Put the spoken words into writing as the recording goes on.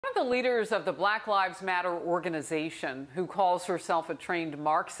of the leaders of the Black Lives Matter organization, who calls herself a trained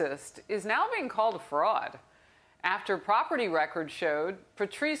Marxist, is now being called a fraud after property records showed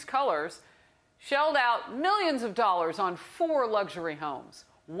Patrisse Cullors shelled out millions of dollars on 4 luxury homes,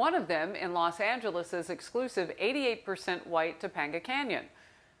 one of them in Los Angeles' exclusive 88% white Topanga Canyon.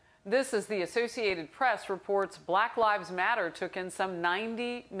 This, as the Associated Press reports, Black Lives Matter took in some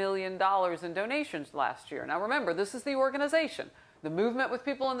 $90 million in donations last year. Now remember, this is the organization. The movement with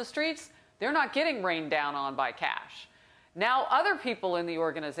people in the streets, they're not getting rained down on by cash. Now other people in the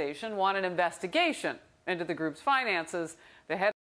organization want an investigation into the group's finances. The head